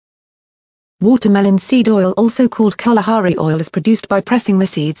Watermelon seed oil, also called Kalahari oil, is produced by pressing the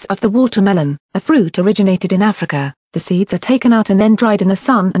seeds of the watermelon, a fruit originated in Africa. The seeds are taken out and then dried in the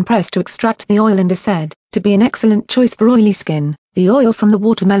sun and pressed to extract the oil and is said to be an excellent choice for oily skin. The oil from the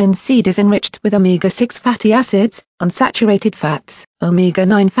watermelon seed is enriched with omega-6 fatty acids, unsaturated fats,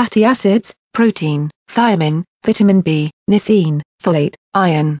 omega-9 fatty acids, protein, thiamine, vitamin B, niacin, folate,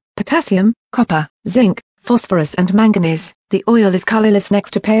 iron, potassium, copper, zinc, phosphorus and manganese. The oil is colorless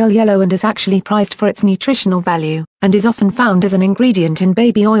next to pale yellow and is actually prized for its nutritional value, and is often found as an ingredient in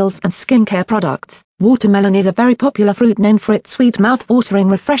baby oils and skincare products. Watermelon is a very popular fruit known for its sweet mouth-watering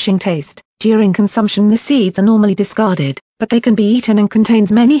refreshing taste. During consumption the seeds are normally discarded, but they can be eaten and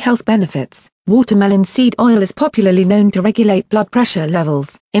contains many health benefits. Watermelon seed oil is popularly known to regulate blood pressure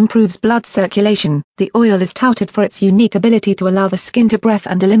levels, improves blood circulation. The oil is touted for its unique ability to allow the skin to breathe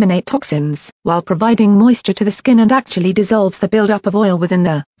and eliminate toxins, while providing moisture to the skin and actually dissolves the buildup of oil within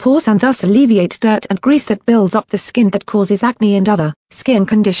the pores and thus alleviate dirt and grease that builds up the skin that causes acne and other skin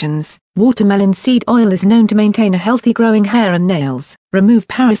conditions. Watermelon seed oil is known to maintain a healthy growing hair and nails, remove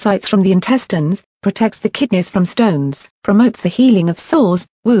parasites from the intestines, protects the kidneys from stones, promotes the healing of sores,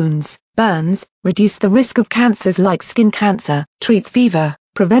 wounds, burns, reduce the risk of cancers like skin cancer, treats fever,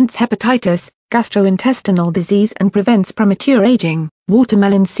 prevents hepatitis, gastrointestinal disease and prevents premature aging.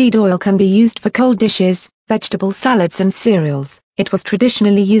 Watermelon seed oil can be used for cold dishes, vegetable salads and cereals. It was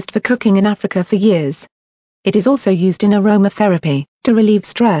traditionally used for cooking in Africa for years. It is also used in aromatherapy, to relieve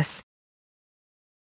stress,